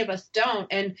 but many of us don't.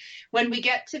 And when we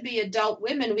get to be adult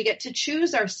women, we get to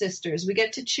choose our sisters. We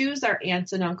get to choose our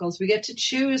aunts and uncles. We get to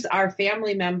choose our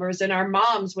family members and our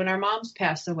moms when our moms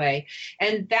pass away.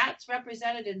 And that's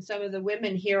represented in some of the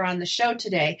women here on the show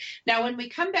today. Now, when we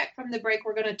come back from the break,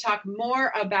 we're going to talk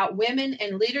more about women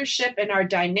and leadership and our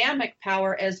dynamic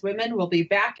power as women. We'll be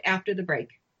back after the break.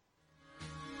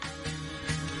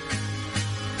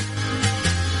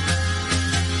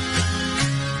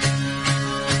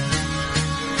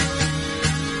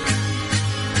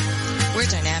 We're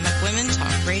Dynamic Women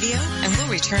Talk Radio, and we'll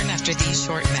return after these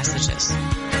short messages.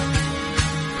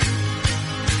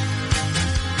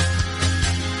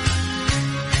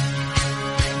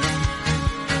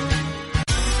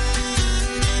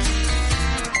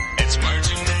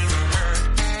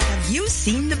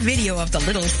 Seen the video of the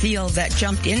little seal that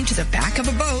jumped into the back of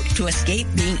a boat to escape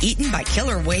being eaten by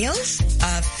killer whales?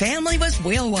 A family was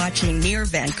whale watching near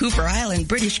Vancouver Island,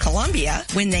 British Columbia,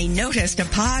 when they noticed a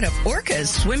pod of orcas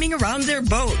swimming around their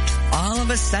boat. All of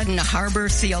a sudden, a harbor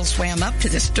seal swam up to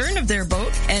the stern of their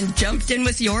boat and jumped in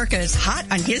with the orcas, hot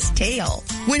on his tail.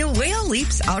 When a whale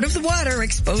leaps out of the water,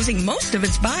 exposing most of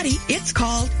its body, it's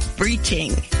called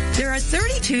breaching. There are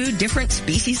 32 different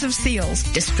species of seals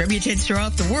distributed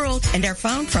throughout the world and are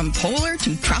found from polar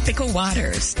to tropical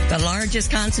waters. The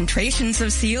largest concentrations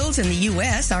of seals in the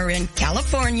U.S. are in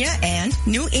California and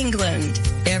New England.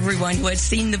 Everyone who has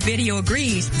seen the video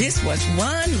agrees this was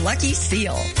one lucky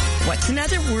seal. What's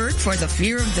another word for the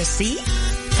fear of the sea?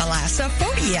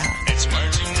 Thalassophobia.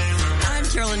 I'm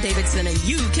Carolyn Davidson, and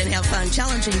you can have fun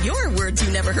challenging your words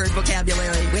you never heard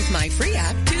vocabulary with my free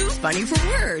app, Too Funny for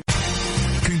Words.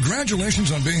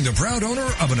 Congratulations on being the proud owner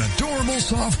of an adorable,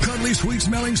 soft, cuddly,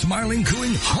 sweet-smelling, smiling,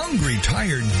 cooing, hungry,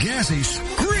 tired, gassy,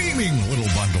 screaming little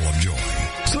bundle of joy.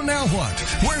 So now what?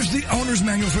 Where's the owner's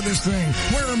manual for this thing?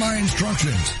 Where are my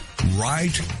instructions?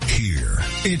 Right here.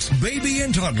 It's Baby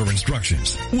and Toddler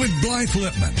Instructions with Blythe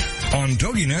Lipman. on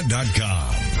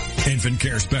TogiNet.com. Infant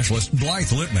care specialist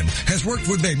Blythe Lippman has worked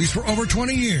with babies for over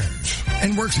 20 years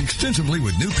and works extensively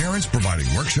with new parents, providing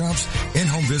workshops,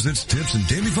 in-home visits, tips, and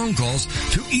daily phone calls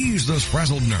to ease those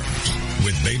frazzled nerves.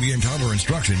 With baby and toddler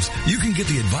instructions, you can get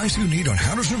the advice you need on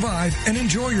how to survive and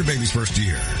enjoy your baby's first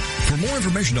year. For more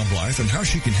information on Blythe and how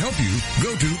she can help you,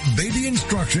 go to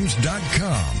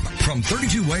babyinstructions.com. From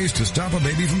 32 ways to stop a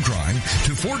baby from crying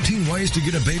to 14 ways to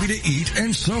get a baby to eat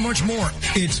and so much more.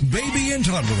 It's Baby and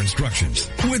Toddler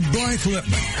Instructions with Blythe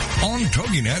Lippman on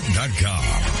TogiNet.com.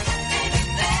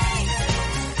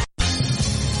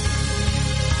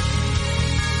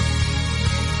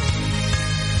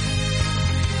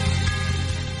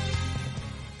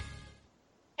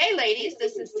 Hey ladies,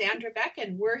 this is Sandra Beck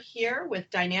and we're here with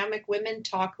Dynamic Women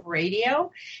Talk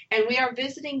Radio, and we are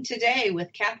visiting today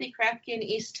with Kathy Krafke in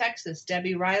East Texas,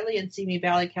 Debbie Riley in Simi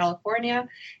Valley, California,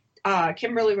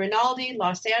 Kimberly Rinaldi,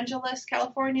 Los Angeles,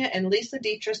 California, and Lisa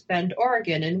Dietrich, Bend,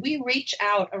 Oregon. And we reach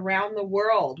out around the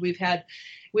world. We've had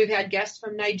guests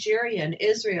from Nigeria and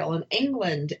Israel and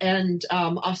England and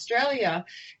Australia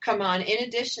come on, in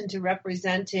addition to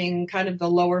representing kind of the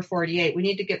lower 48. We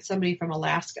need to get somebody from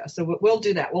Alaska. So we'll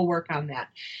do that. We'll work on that.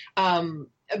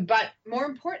 But more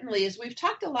importantly is we've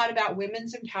talked a lot about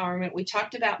women's empowerment. We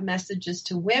talked about messages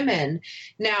to women.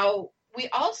 Now, we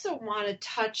also want to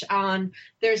touch on,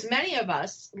 there's many of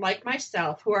us, like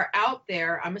myself, who are out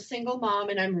there. I'm a single mom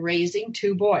and I'm raising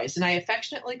two boys. And I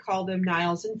affectionately call them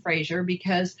Niles and Fraser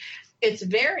because it's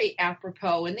very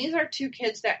apropos. And these are two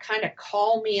kids that kind of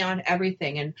call me on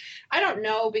everything. And I don't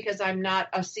know, because I'm not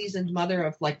a seasoned mother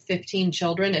of like 15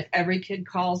 children, if every kid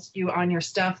calls you on your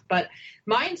stuff, but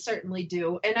mine certainly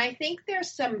do. And I think there's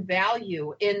some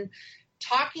value in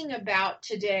talking about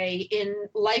today in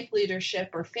life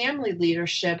leadership or family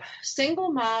leadership,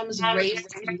 single moms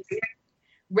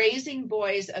raising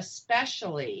boys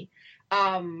especially.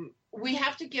 We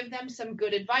have to give them some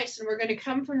good advice, and we're going to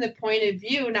come from the point of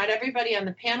view, not everybody on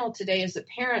the panel today is a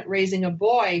parent raising a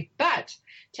boy, but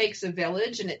takes a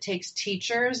village, and it takes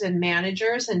teachers and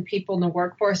managers and people in the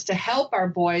workforce to help our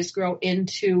boys grow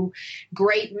into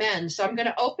great men. So I'm going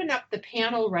to open up the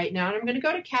panel right now, and I'm going to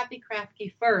go to Kathy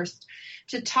Krafke first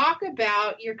to talk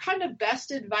about your kind of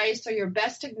best advice or your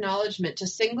best acknowledgement to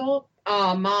single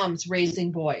moms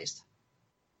raising boys.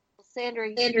 Sandra,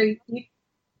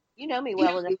 you know me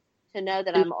well enough to know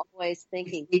that I'm always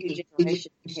thinking 2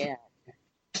 generations ahead.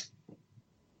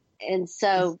 And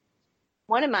so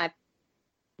one of my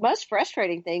most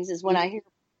frustrating things is when I hear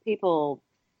people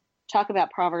talk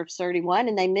about Proverbs 31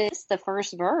 and they miss the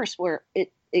first verse where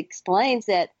it explains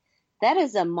that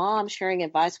is a mom sharing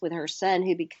advice with her son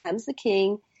who becomes the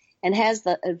king and has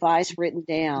the advice written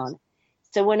down.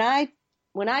 So when I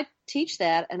teach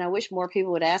that, and I wish more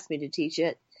people would ask me to teach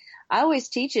it, I always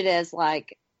teach it as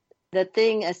like the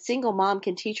thing a single mom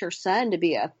can teach her son to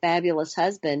be a fabulous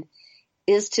husband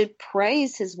is to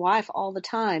praise his wife all the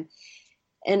time.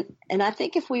 And I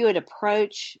think if we would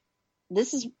approach,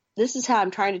 this is how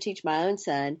I'm trying to teach my own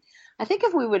son. I think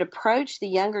if we would approach the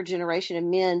younger generation of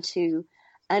men to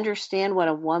understand what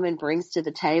a woman brings to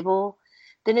the table,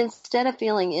 then instead of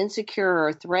feeling insecure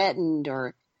or threatened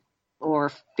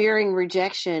or fearing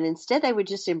rejection, instead they would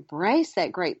just embrace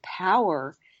that great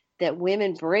power that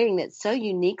women bring that's so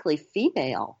uniquely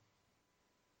female.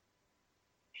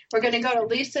 We're going to go to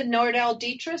Lisa Nordell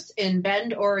Dietrich in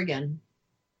Bend, Oregon.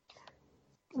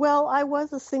 Well, I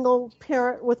was a single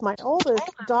parent with my oldest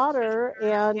daughter,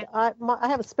 and I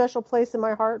have a special place in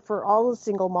my heart for all the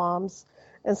single moms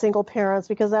and single parents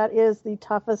because that is the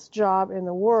toughest job in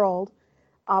the world.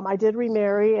 I did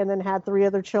remarry and then had 3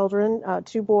 other children,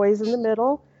 2 boys in the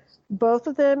middle. Both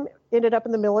of them ended up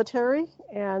in the military,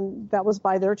 and that was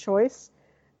by their choice.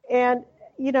 And,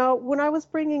 you know, when I was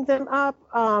bringing them up,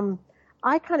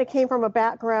 I kind of came from a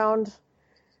background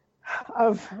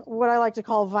of what I like to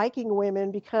call Viking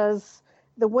women, because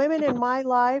the women in my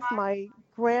life, my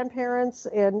grandparents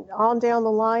and on down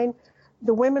the line,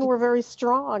 the women were very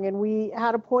strong, and we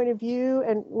had a point of view,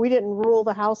 and we didn't rule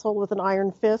the household with an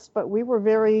iron fist, but we were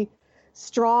very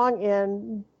strong,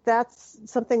 and that's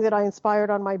something that I inspired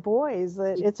on my boys,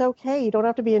 that it's okay. You don't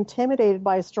have to be intimidated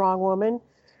by a strong woman.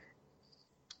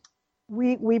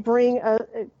 We bring a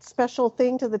special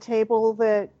thing to the table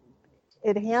that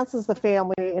enhances the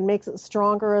family and makes it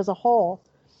stronger as a whole.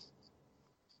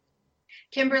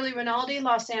 Kimberly Rinaldi,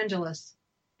 Los Angeles.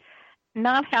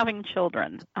 Not having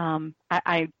children.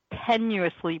 I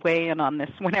tenuously weigh in on this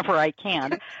whenever I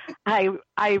can.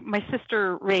 My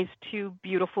sister raised 2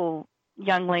 beautiful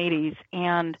young ladies,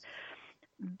 and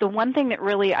the one thing that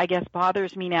really, I guess,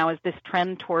 bothers me now is this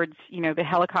trend towards, the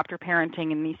helicopter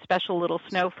parenting and these special little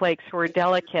snowflakes who are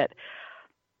delicate.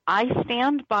 I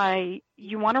stand by,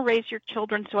 you want to raise your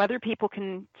children so other people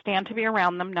can stand to be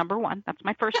around them, number one. That's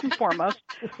my first and foremost.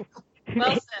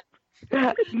 Well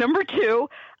said. Number two,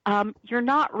 you're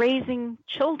not raising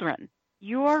children.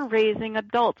 You are raising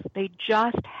adults. They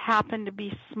just happen to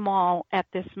be small at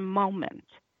this moment.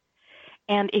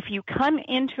 And if you come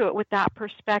into it with that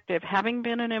perspective, having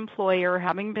been an employer,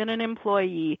 having been an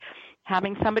employee,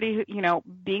 having somebody who,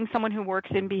 being someone who works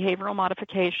in behavioral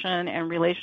modification and relational